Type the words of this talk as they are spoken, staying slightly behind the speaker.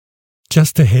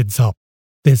Just a heads up,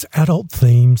 there's adult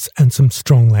themes and some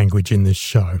strong language in this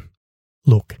show.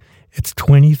 Look, it's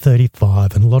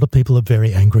 2035 and a lot of people are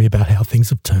very angry about how things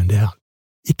have turned out.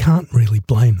 You can't really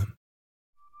blame them.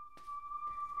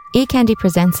 Ear Candy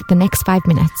presents The Next 5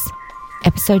 Minutes,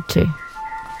 Episode 2,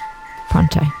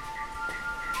 Pronto.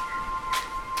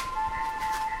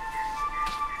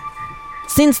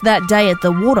 Since that day at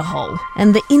the waterhole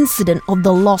and the incident of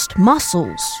the lost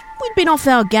mussels, we'd been off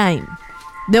our game.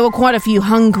 There were quite a few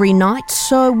hungry nights,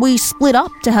 so we split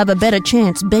up to have a better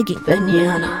chance begging.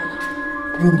 Banana,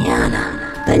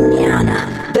 banana,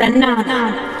 banana,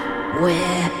 banana.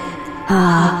 Where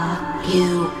are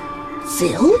you,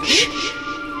 Zilch?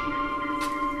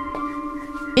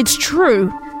 It's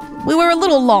true. We were a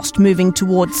little lost moving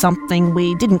towards something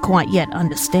we didn't quite yet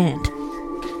understand.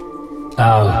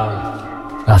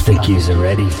 Oh, I think you're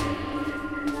ready.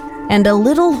 And a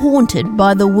little haunted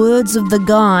by the words of the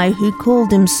guy who called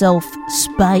himself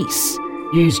Space.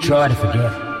 Yous try to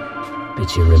forget,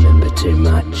 but you remember too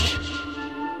much.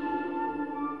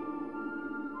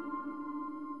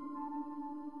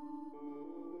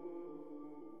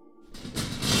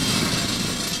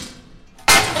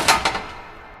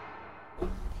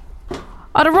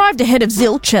 I'd arrived ahead of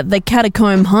Zilch at the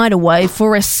Catacomb Hideaway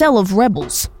for a cell of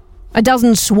rebels. A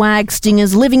dozen swag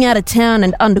stingers living out of town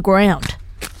and underground.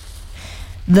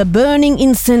 The burning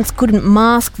incense couldn't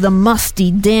mask the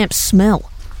musty, damp smell.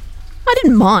 I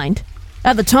didn't mind.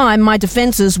 At the time, my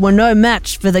defences were no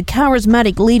match for the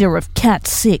charismatic leader of Cat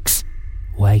 6.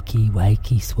 Wakey,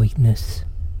 wakey, sweetness.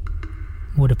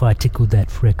 What if I tickled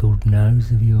that freckled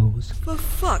nose of yours? For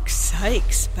fuck's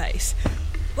sake, Space.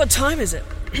 What time is it?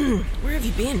 Where have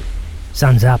you been?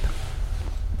 Sun's up.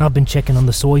 I've been checking on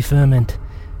the soy ferment.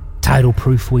 Total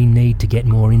proof we need to get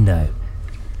more Indo.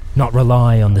 Not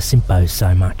rely on the simpos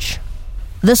so much.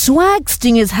 The swag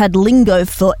stingers had lingo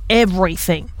for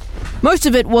everything. Most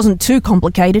of it wasn't too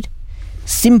complicated.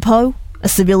 Simpo, a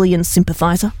civilian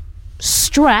sympathiser.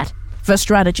 Strat, for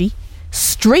strategy.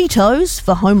 Streetos,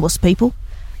 for homeless people.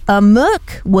 A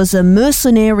merc was a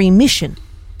mercenary mission.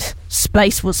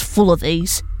 Space was full of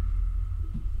these.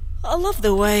 I love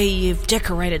the way you've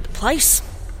decorated the place.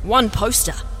 One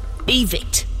poster.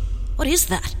 Evict. What is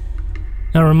that?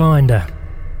 A reminder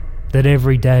that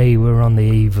every day we're on the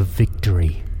eve of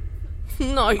victory.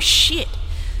 No shit.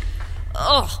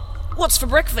 Oh, what's for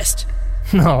breakfast?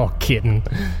 Oh, kitten.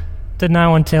 Did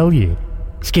no one tell you?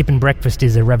 Skipping breakfast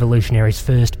is a revolutionary's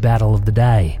first battle of the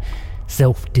day.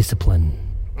 Self-discipline.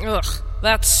 Ugh,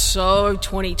 that's so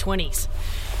 2020s.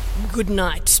 Good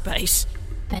night, Space.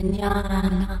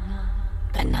 Banana,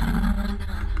 banana,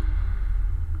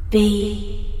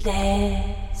 be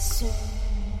there soon.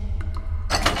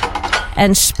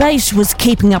 And Space was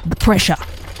keeping up the pressure.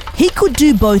 He could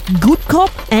do both good cop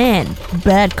and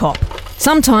bad cop,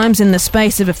 sometimes in the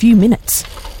space of a few minutes.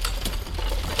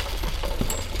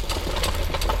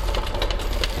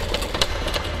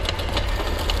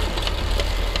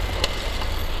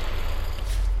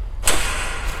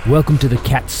 Welcome to the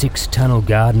Cat 6 Tunnel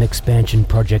Garden Expansion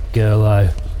Project,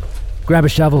 Girlo. Grab a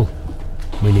shovel.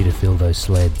 We need to fill those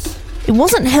sleds. It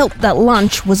wasn't helped that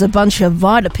lunch was a bunch of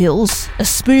Vita pills, a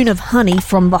spoon of honey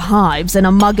from the hives, and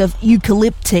a mug of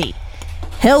eucalypt tea.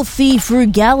 Healthy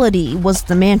frugality was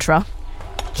the mantra.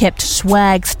 Kept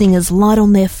swag stingers light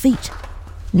on their feet.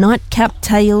 Nightcap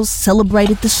tales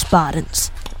celebrated the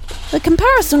Spartans. The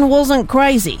comparison wasn't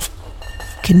crazy.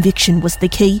 Conviction was the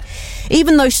key.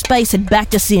 Even though Space had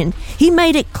backed us in, he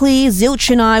made it clear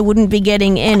Zilch and I wouldn't be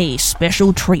getting any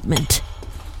special treatment.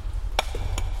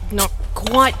 Not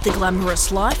quite the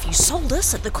glamorous life you sold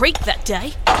us at the creek that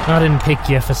day. I didn't pick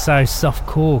you for so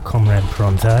soft-core, Comrade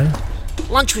Pronto.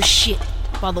 Lunch was shit,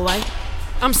 by the way.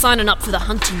 I'm signing up for the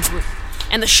hunting group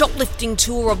and the shoplifting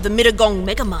tour of the Mittagong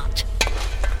Megamart.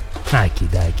 Okie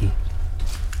dokie.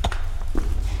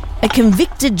 A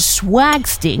convicted swag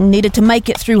sting needed to make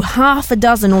it through half a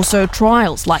dozen or so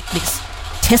trials like this,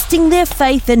 testing their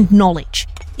faith and knowledge,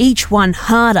 each one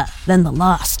harder than the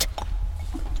last.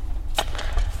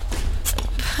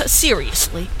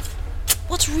 Seriously,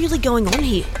 what's really going on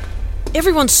here?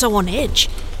 Everyone's so on edge.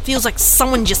 Feels like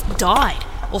someone just died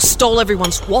or stole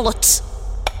everyone's wallets.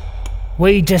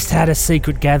 We just had a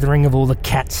secret gathering of all the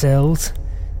cat cells.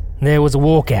 There was a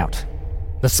walkout.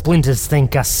 The splinters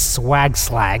think us swag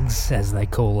slags, as they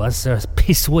call us, are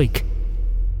piss weak.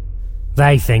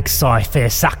 They think Sci-Fair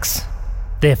sucks.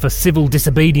 They're for civil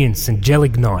disobedience and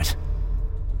gelignite.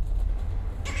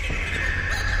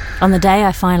 On the day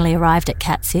I finally arrived at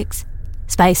Cat 6,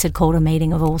 Space had called a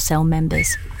meeting of all cell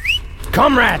members.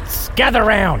 Comrades, gather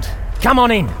round. Come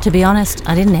on in. To be honest,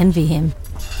 I didn't envy him.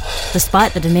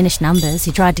 Despite the diminished numbers,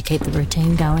 he tried to keep the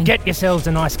routine going. Get yourselves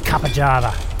a nice cup of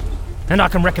Java. And I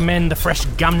can recommend the fresh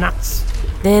gum nuts.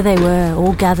 There they were,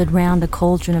 all gathered round a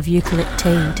cauldron of eucalypt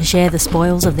tea to share the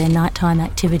spoils of their nighttime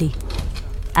activity.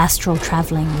 Astral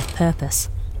travelling with purpose.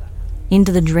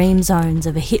 Into the dream zones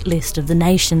of a hit list of the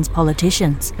nation's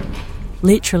politicians.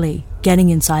 Literally getting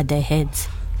inside their heads.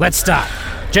 Let's start.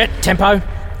 Jet, tempo.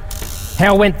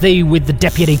 How went thee with the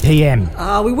Deputy PM?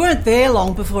 We weren't there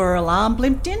long before her alarm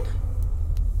blimped in.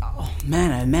 Oh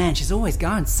man, she's always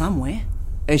going somewhere.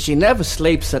 And she never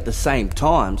sleeps at the same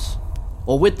times,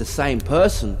 or with the same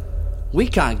person. We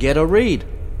can't get a read.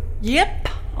 Yep,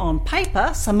 on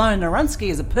paper, Simone Narunsky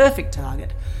is a perfect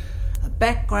target. A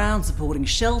background supporting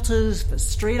shelters for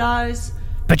streetos.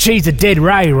 But she's a dead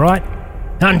ray, right?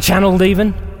 Unchanneled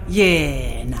even?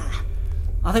 Yeah, nah.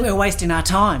 I think we're wasting our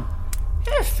time.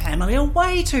 Her family are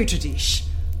way too tradish.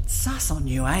 Sus on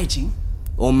new aging.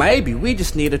 Or maybe we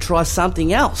just need to try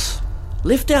something else.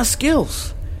 Lift our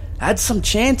skills. Add some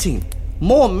chanting.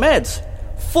 More meds.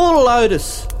 Full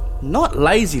lotus. Not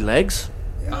lazy legs.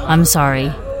 I'm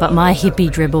sorry, but my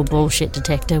hippie dribble bullshit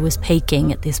detector was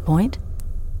peaking at this point.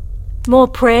 More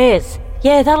prayers.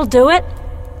 Yeah, that'll do it.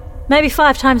 Maybe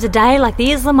 5 times a day like the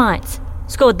Islamites.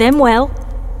 Scored them well.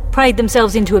 Prayed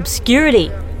themselves into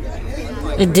obscurity.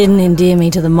 It didn't endear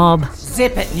me to the mob.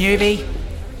 Zip it, newbie.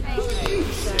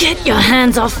 Get your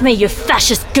hands off me, you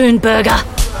fascist goonburger!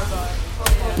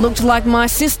 Looked like my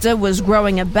sister was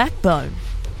growing a backbone.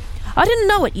 I didn't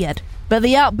know it yet, but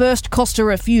the outburst cost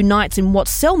her a few nights in what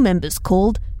cell members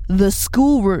called the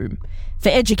schoolroom for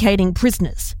educating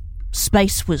prisoners.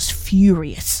 Space was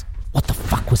furious. What the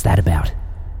fuck was that about?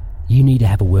 You need to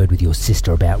have a word with your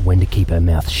sister about when to keep her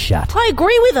mouth shut. I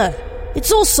agree with her.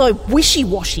 It's all so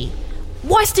wishy-washy.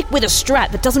 Why stick with a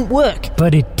strat that doesn't work?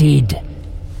 But it did.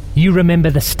 You remember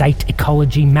the State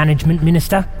Ecology Management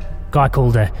Minister? Guy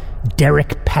called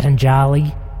Derek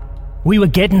Patanjali? We were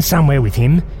getting somewhere with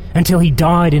him until he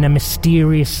died in a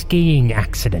mysterious skiing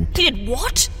accident. He did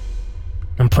what?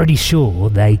 I'm pretty sure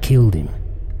they killed him.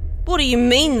 What do you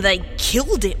mean they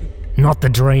killed him? Not the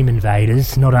Dream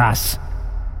Invaders, not us.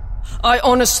 I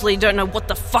honestly don't know what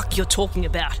the fuck you're talking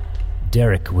about.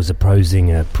 Derek was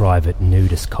opposing a private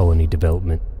nudist colony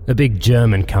development, a big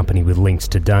German company with links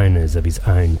to donors of his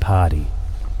own party,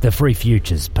 the Free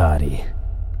Futures Party.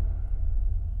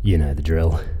 You know the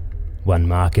drill. One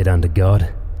market under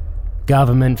God.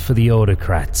 Government for the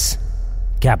autocrats.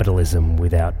 Capitalism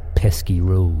without pesky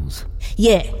rules.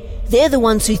 Yeah, they're the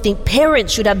ones who think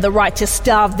parents should have the right to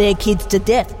starve their kids to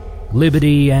death.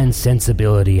 Liberty and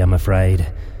sensibility, I'm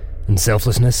afraid. And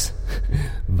selflessness?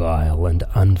 Vile and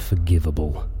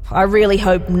unforgivable. I really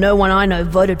hope no one I know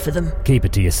voted for them. Keep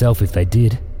it to yourself if they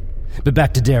did. But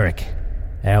back to Derek,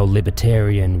 our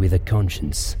libertarian with a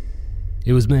conscience.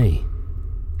 It was me.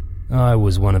 I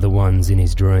was one of the ones in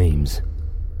his dreams.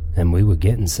 And we were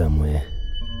getting somewhere.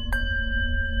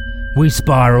 We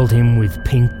spiralled him with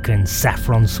pink and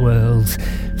saffron swirls,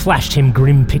 flashed him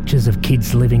grim pictures of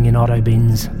kids living in auto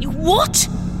bins. You what?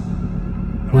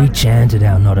 We chanted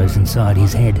our nottos inside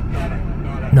his head.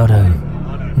 Notto,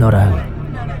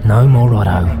 notto, no more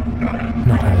Otto.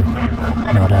 Notto,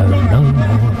 notto, no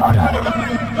more Otto.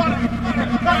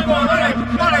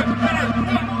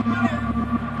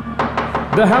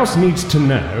 The House needs to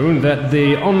know that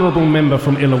the Honourable Member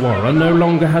from Illawarra no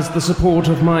longer has the support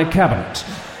of my Cabinet,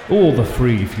 or the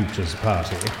Free Futures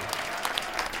Party.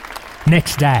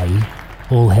 Next day,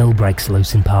 all hell breaks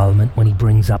loose in Parliament when he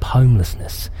brings up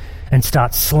homelessness and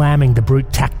starts slamming the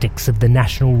brute tactics of the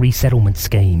National Resettlement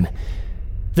Scheme.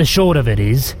 The short of it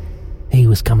is, he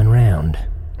was coming round.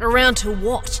 Around to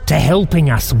what? To helping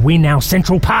us win our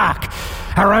Central Park.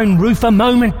 Our own roofer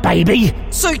moment, baby.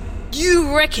 So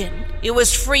you reckon it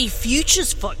was Free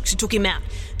Futures folks who took him out,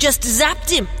 just zapped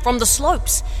him from the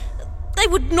slopes? They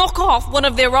would knock off one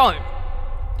of their own.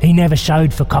 He never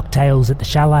showed for cocktails at the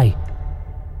chalet.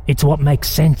 It's what makes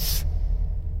sense.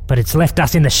 But it's left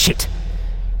us in the shit.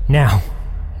 Now,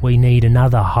 we need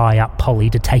another high-up Polly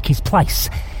to take his place.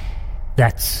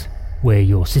 That's where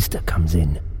your sister comes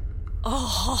in.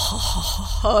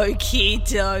 Oh, okie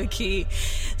dokie.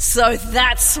 So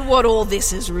that's what all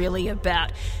this is really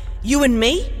about. You and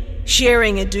me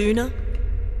sharing a doona?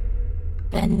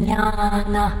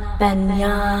 Banana,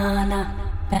 banana,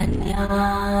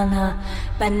 banana,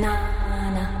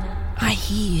 banana. I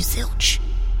hear you, Zilch.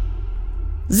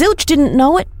 Zilch didn't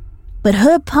know it, but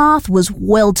her path was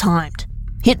well-timed.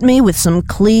 Hit me with some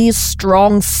clear,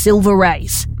 strong silver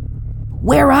rays.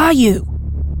 Where are you?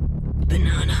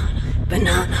 Banana,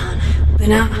 banana,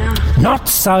 banana. Not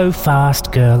so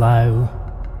fast, girlo.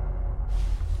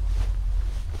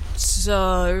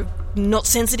 So, not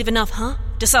sensitive enough, huh?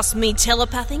 To sus me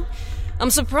telepathing? I'm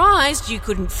surprised you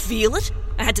couldn't feel it.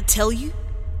 I had to tell you.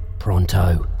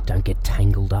 Pronto, don't get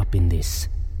tangled up in this.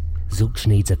 Zilch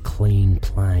needs a clean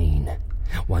plane.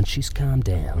 Once she's calmed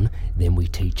down, then we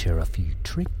teach her a few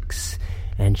tricks,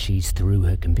 and she's through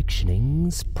her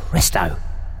convictionings. Presto!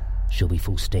 She'll be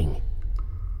full sting.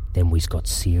 Then we've got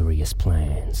serious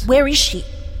plans. Where is she?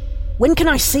 When can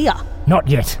I see her? Not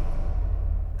yet.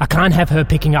 I can't have her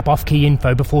picking up off-key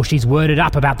info before she's worded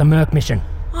up about the Merc mission.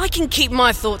 I can keep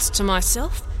my thoughts to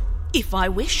myself, if I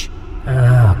wish.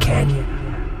 Oh, can you?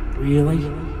 Really?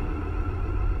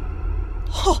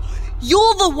 Oh,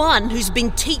 you're the one who's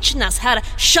been teaching us how to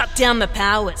shut down the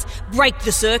powers, break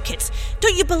the circuits.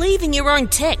 Don't you believe in your own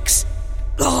techs?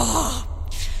 Oh,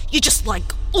 you're just like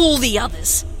all the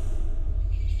others.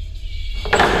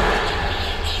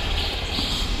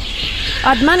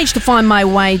 I'd managed to find my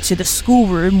way to the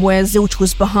schoolroom where Zilch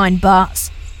was behind bars.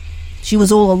 She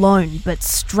was all alone, but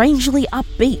strangely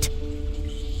upbeat.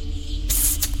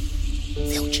 Psst.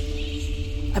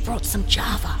 Zilch, I brought some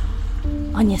Java.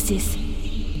 On ya, sis.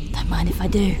 Don't mind if I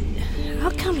do. How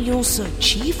come you're so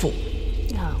cheerful?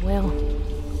 Oh, well,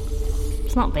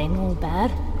 it's not been all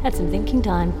bad. Had some thinking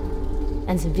time.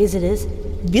 And some visitors.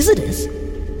 Visitors?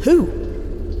 Who?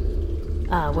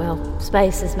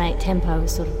 Space's mate Tempo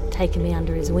has sort of taken me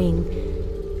under his wing.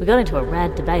 We got into a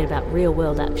rad debate about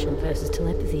real-world action versus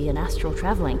telepathy and astral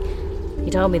travelling.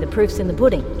 He told me the proof's in the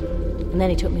pudding, and then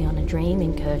he took me on a dream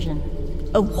incursion.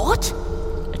 A what?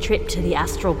 A trip to the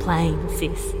astral plane,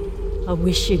 sis. I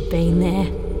wish you'd been there.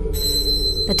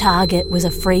 The target was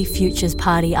a Free Futures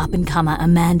Party up-and-comer,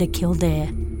 Amanda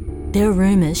Kildare. There are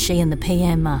rumours she and the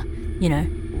PM are,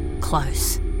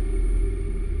 close.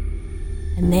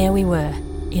 And there we were,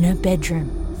 in her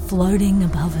bedroom, floating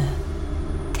above her.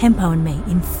 Tempo and me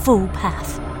in full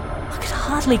path. I could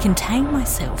hardly contain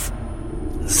myself.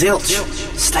 Zilch,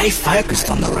 stay focused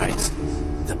on the roads.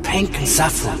 The pink and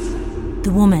saffron.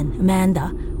 The woman,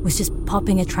 Amanda, was just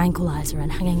popping a tranquilizer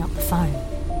and hanging up the phone.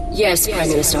 Yes, Prime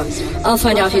Minister. I'll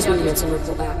find out his movements and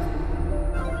report back.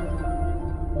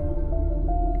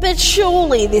 But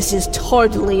surely this is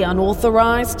totally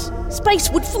unauthorised. Space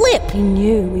would flip. We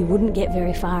knew we wouldn't get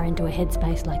very far into a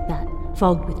headspace like that,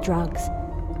 fogged with drugs.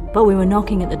 But we were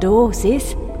knocking at the door,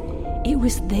 sis. It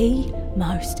was the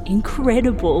most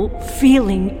incredible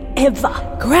feeling ever.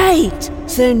 Great!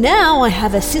 So now I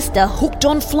have a sister hooked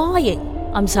on flying.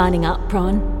 I'm signing up,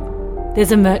 Pron.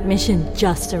 There's a Merc mission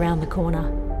just around the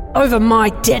corner. Over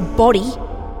my dead body?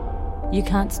 You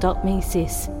can't stop me,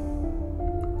 sis.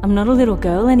 I'm not a little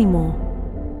girl anymore.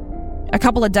 A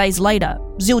couple of days later,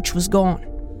 Zilch was gone,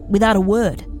 without a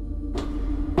word.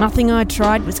 Nothing I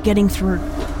tried was getting through.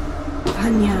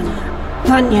 Panyana,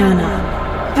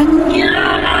 Panyana,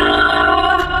 Panyana,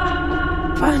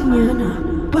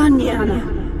 Panyana,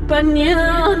 Panyana,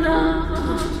 Panyana.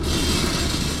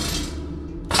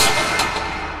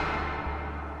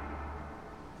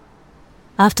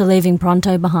 After leaving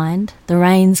Pronto behind, the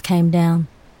rains came down.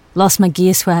 Lost my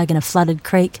gear swag in a flooded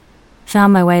creek.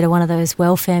 Found my way to one of those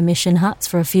welfare mission huts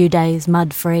for a few days,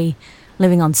 mud-free,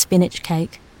 living on spinach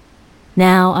cake.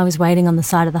 Now I was waiting on the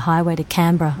side of the highway to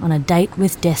Canberra on a date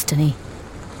with destiny.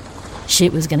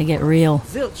 Shit was going to get real.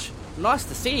 Zilch, nice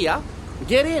to see ya.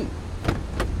 Get in.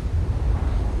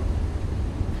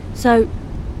 So,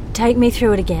 take me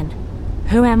through it again.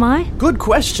 Who am I? Good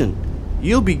question.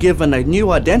 You'll be given a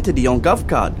new identity on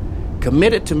GovCard.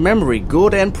 Committed to memory,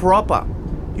 good and proper.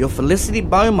 You're Felicity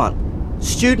Beaumont,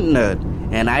 student nerd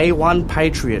and A1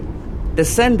 patriot.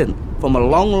 Descendant from a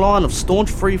long line of staunch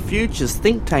Free Futures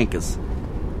think tankers.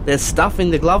 There's stuff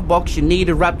in the glove box you need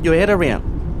to wrap your head around.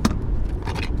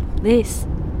 This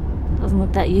doesn't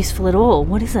look that useful at all.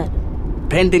 What is it?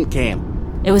 Pendant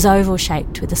cam. It was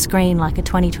oval-shaped with a screen like a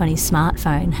 2020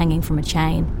 smartphone hanging from a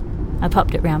chain. I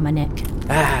popped it round my neck.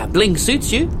 Bling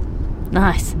suits you.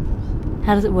 Nice.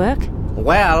 How does it work?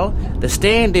 Well, the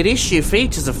standard issue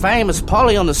features a famous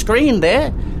Polly on the screen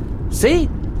there. See?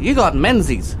 You got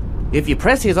Menzies. If you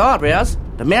press his eyebrows,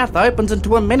 the mouth opens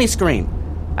into a mini-screen.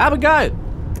 Have a go.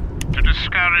 To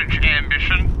discourage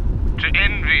ambition, to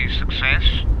envy success,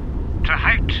 to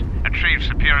hate achieve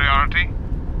superiority,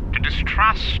 to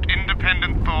distrust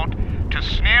independent thought, to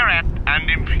sneer at and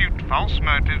impute false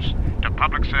motives to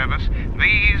public service,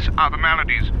 these are the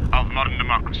maladies of modern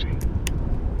democracy.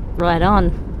 Right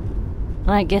on.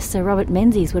 I guess Sir Robert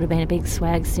Menzies would have been a big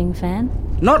Swag Sing fan.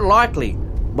 Not likely,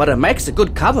 but it makes a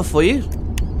good cover for you.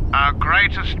 Our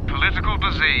greatest political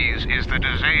disease is the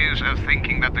disease of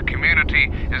thinking that the community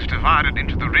is divided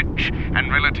into the rich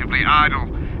and relatively idle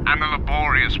and the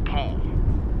laborious poor.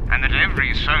 and that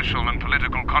every social and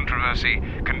political controversy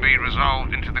can be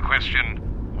resolved into the question,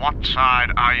 what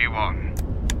side are you on?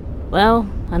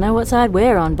 Well, I know what side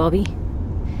we're on, Bobby.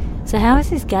 So how is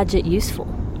this gadget useful?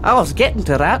 I was getting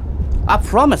to that. I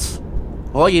promise.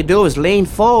 All you do is lean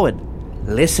forward,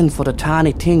 listen for the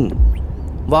tiny ting.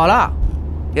 Voila!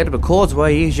 It records where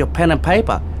you use your pen and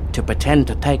paper to pretend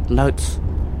to take notes.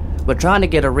 We're trying to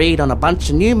get a read on a bunch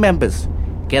of new members,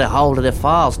 get a hold of their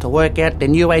files to work out their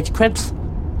new age creds.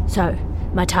 So,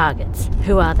 my targets,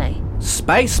 who are they?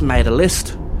 Space made a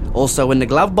list, also in the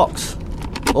glove box.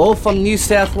 All from New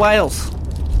South Wales.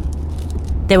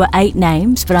 There were 8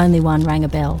 names, but only one rang a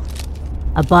bell.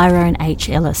 A Byron H.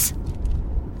 Ellis.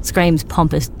 Screams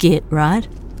pompous git, right?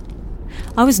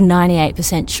 I was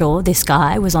 98% sure this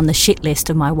guy was on the shit list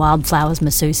of my Wildflowers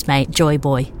masseuse mate, Joy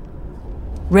Boy.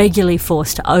 Regularly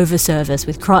forced to overservice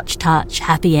with crotch touch,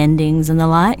 happy endings and the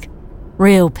like.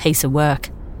 Real piece of work.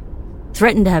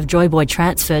 Threatened to have Joy Boy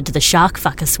transferred to the shark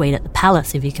fucker suite at the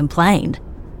palace if he complained.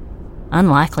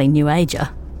 Unlikely new ager.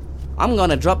 I'm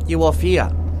gonna drop you off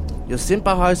here. Your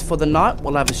simper host for the night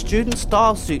will have a student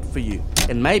style suit for you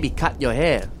and maybe cut your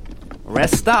hair.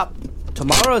 Rest up.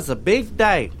 Tomorrow's a big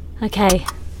day. Okay.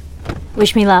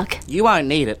 Wish me luck. You won't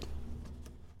need it.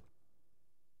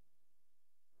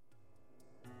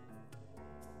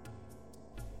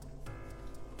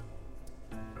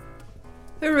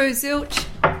 Hooroo,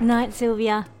 Zilch. Night,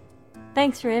 Sylvia.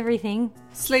 Thanks for everything.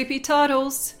 Sleepy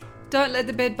titles. Don't let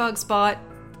the bedbugs bite.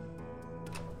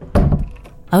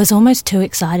 I was almost too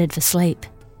excited for sleep.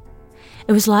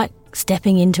 It was like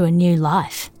stepping into a new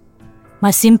life. My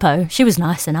Simpo, she was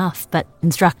nice enough, but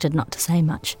instructed not to say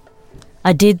much.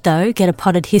 I did, though, get a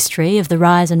potted history of the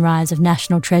rise and rise of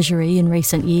National Treasury in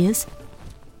recent years.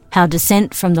 How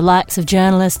dissent from the likes of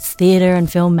journalists, theatre and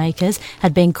filmmakers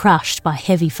had been crushed by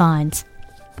heavy fines.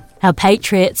 How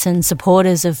patriots and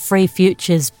supporters of free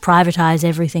futures privatise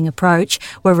everything approach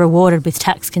were rewarded with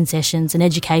tax concessions and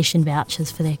education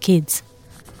vouchers for their kids.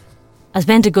 I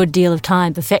spent a good deal of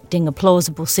time perfecting a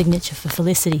plausible signature for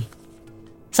Felicity.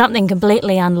 Something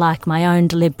completely unlike my own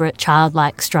deliberate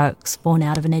childlike strokes born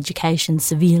out of an education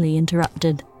severely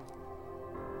interrupted.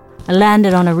 I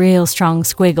landed on a real strong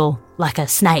squiggle, like a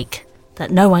snake,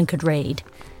 that no one could read.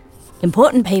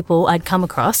 Important people I'd come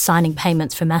across signing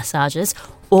payments for massages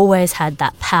always had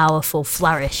that powerful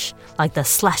flourish, like the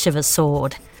slash of a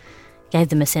sword. Gave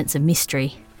them a sense of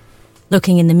mystery.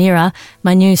 Looking in the mirror,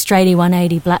 my new straighty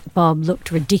 180 black bob looked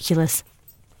ridiculous.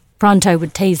 Pronto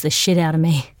would tease the shit out of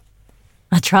me.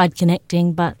 I tried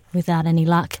connecting, but without any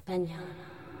luck. Banana,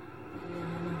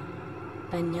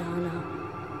 banana,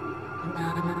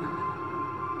 banana.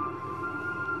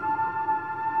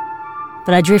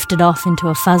 But I drifted off into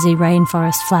a fuzzy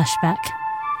rainforest flashback.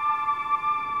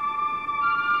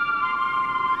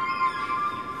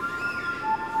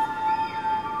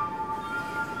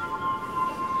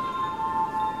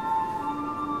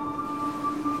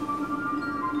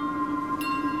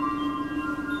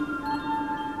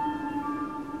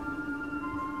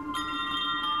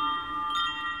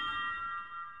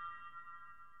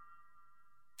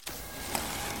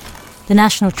 The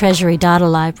National Treasury Data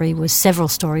Library was several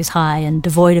stories high and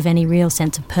devoid of any real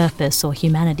sense of purpose or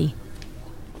humanity.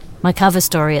 My cover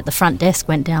story at the front desk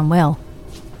went down well.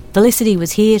 Felicity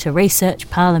was here to research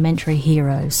parliamentary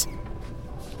heroes.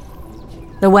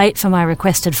 The wait for my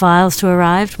requested files to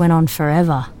arrive went on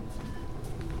forever.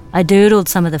 I doodled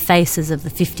some of the faces of the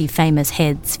 50 famous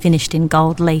heads finished in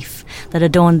gold leaf that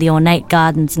adorned the ornate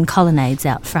gardens and colonnades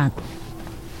out front.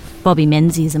 Bobby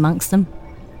Menzies amongst them.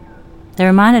 They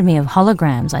reminded me of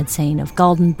holograms I'd seen of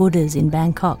golden Buddhas in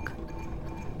Bangkok.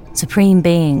 Supreme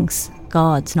beings,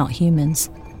 gods, not humans.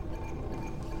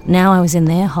 Now I was in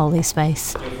their holy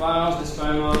space. Your files, Miss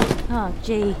Beaumont. Oh,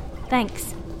 gee,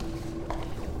 thanks.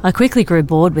 I quickly grew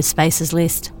bored with Space's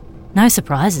list. No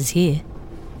surprises here.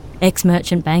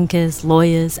 Ex-merchant bankers,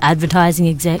 lawyers, advertising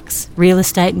execs, real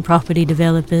estate and property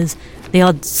developers, the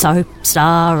odd soap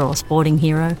star or sporting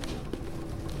hero.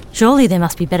 Surely there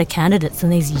must be better candidates than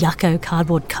these yucko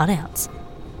cardboard cutouts.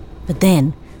 But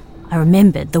then I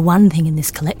remembered the one thing in this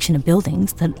collection of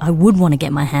buildings that I would want to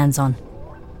get my hands on.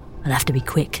 I'd have to be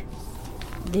quick.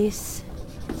 This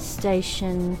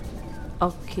station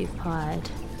occupied.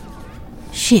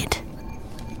 Shit.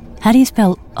 How do you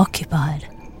spell occupied?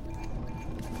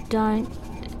 Don't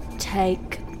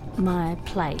take my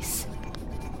place.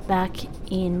 Back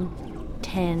in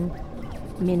 10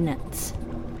 minutes.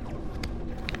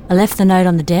 I left the note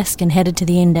on the desk and headed to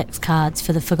the index cards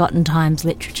for the Forgotten Times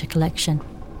literature collection.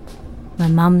 My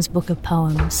mum's book of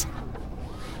poems.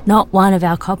 Not one of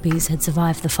our copies had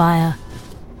survived the fire.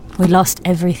 We lost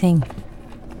everything.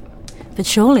 but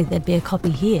surely there'd be a copy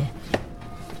here.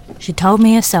 She told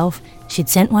me herself she'd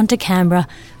sent one to Canberra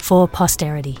for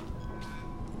posterity.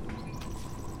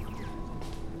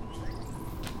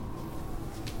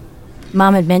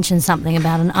 Mum had mentioned something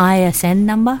about an ISN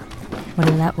number,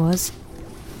 whatever that was.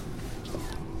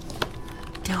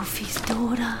 Delphi's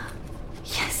daughter.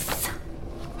 Yes.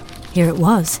 Here it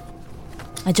was.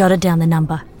 I jotted down the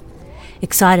number.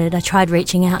 Excited, I tried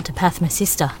reaching out to Path, my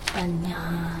sister.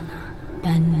 Banana,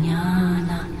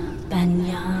 banana,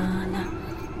 banana,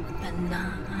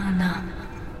 banana.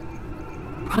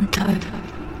 Pronto,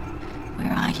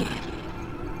 where are you?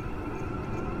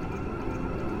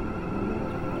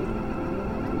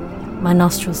 My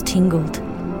nostrils tingled.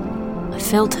 I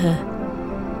felt her.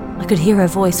 I could hear her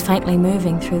voice faintly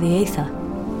moving through the ether.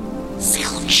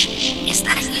 Zilch, is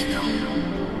that you?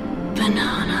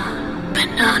 Banana,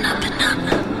 banana,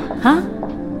 banana. Huh?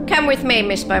 Come with me,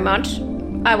 Miss Beaumont.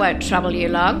 I won't trouble you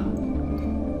long.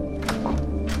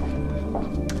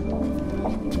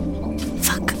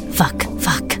 Fuck.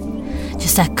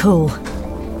 Just that cool.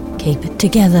 Keep it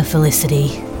together,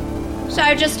 Felicity.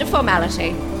 So, just a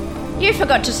formality. You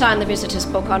forgot to sign the visitor's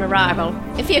book on arrival.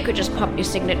 If you could just pop your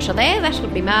signature there, that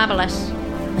would be marvellous.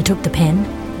 I took the pen,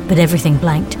 but everything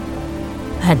blanked.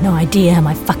 I had no idea how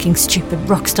my fucking stupid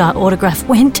rockstar autograph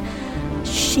went.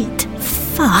 Shit.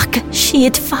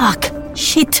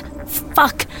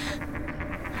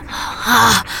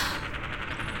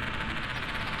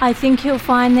 I think you'll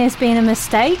find there's been a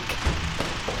mistake.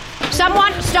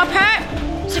 Someone, stop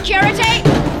her! Security!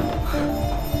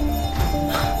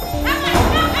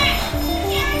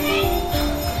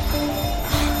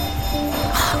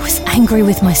 I was angry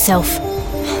with myself.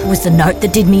 It was the note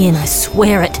that did me in, I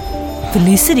swear it.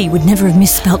 Felicity would never have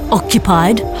misspelt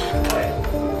occupied.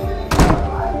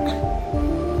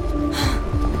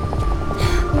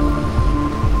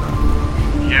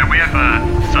 Yeah, we have a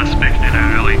suspect in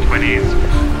her early 20s,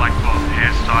 black blonde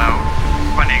hairstyle,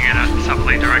 running in a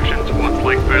southerly direction towards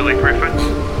Lake Burley Griffin.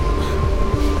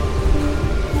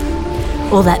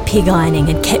 All that pig ironing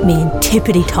had kept me in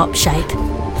tippity-top shape.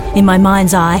 In my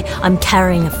mind's eye, I'm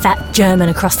carrying a fat German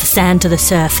across the sand to the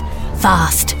surf.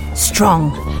 Fast,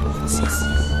 strong.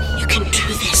 You can do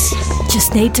this.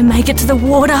 Just need to make it to the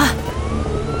water.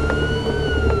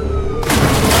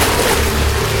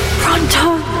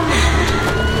 Pronto!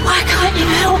 Why can't you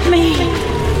help me?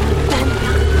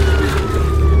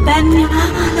 Banana.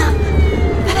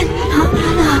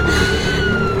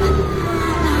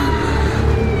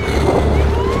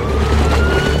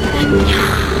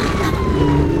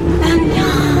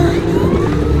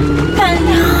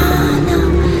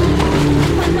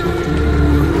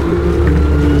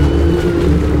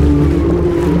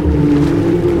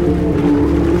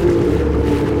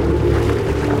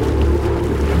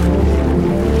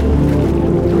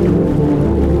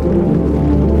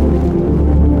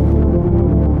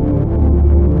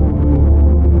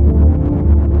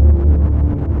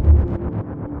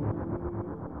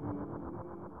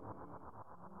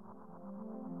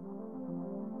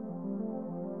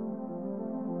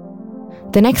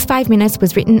 The Next 5 Minutes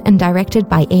was written and directed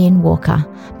by Ian Walker,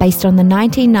 based on the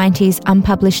 1990s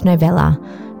unpublished novella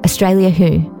Australia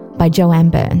Who by Joanne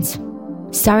Burns.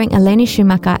 Starring Eleni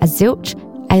Schumacher as Zilch,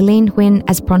 Aileen Huynh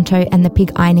as Pronto and the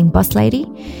pig ironing boss lady,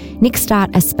 Nick Start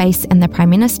as Space and the Prime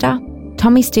Minister,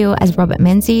 Tommy Steele as Robert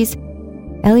Menzies,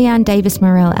 Eliane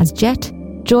Davis-Morrell as Jet,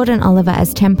 Jordan Oliver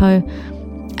as Tempo,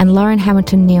 and Lauren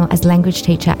Hamilton-Neal as Language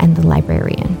Teacher and the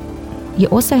Librarian. You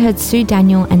also heard Sue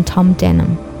Daniel and Tom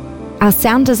Denham. Our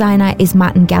sound designer is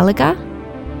Martin Gallagher.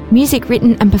 Music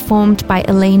written and performed by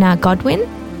Elena Godwin.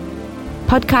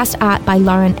 Podcast art by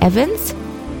Lauren Evans.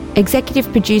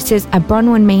 Executive producers are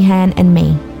Bronwyn Meehan and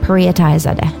me, Priya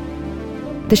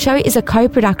Tayazadeh. The show is a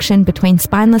co-production between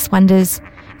Spineless Wonders,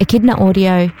 Echidna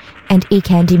Audio and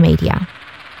eCandy Media.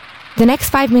 The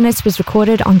Next 5 Minutes was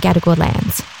recorded on Gadigal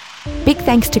lands. Big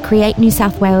thanks to Create New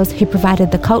South Wales, who provided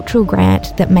the cultural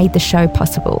grant that made the show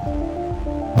possible.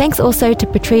 Thanks also to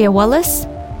Patria Wallace,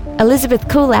 Elizabeth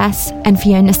Coolass and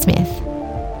Fiona Smith.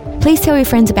 Please tell your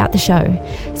friends about the show.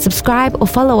 Subscribe or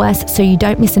follow us so you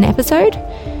don't miss an episode.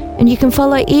 And you can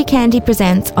follow eCandy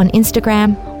Presents on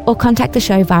Instagram or contact the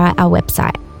show via our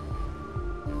website.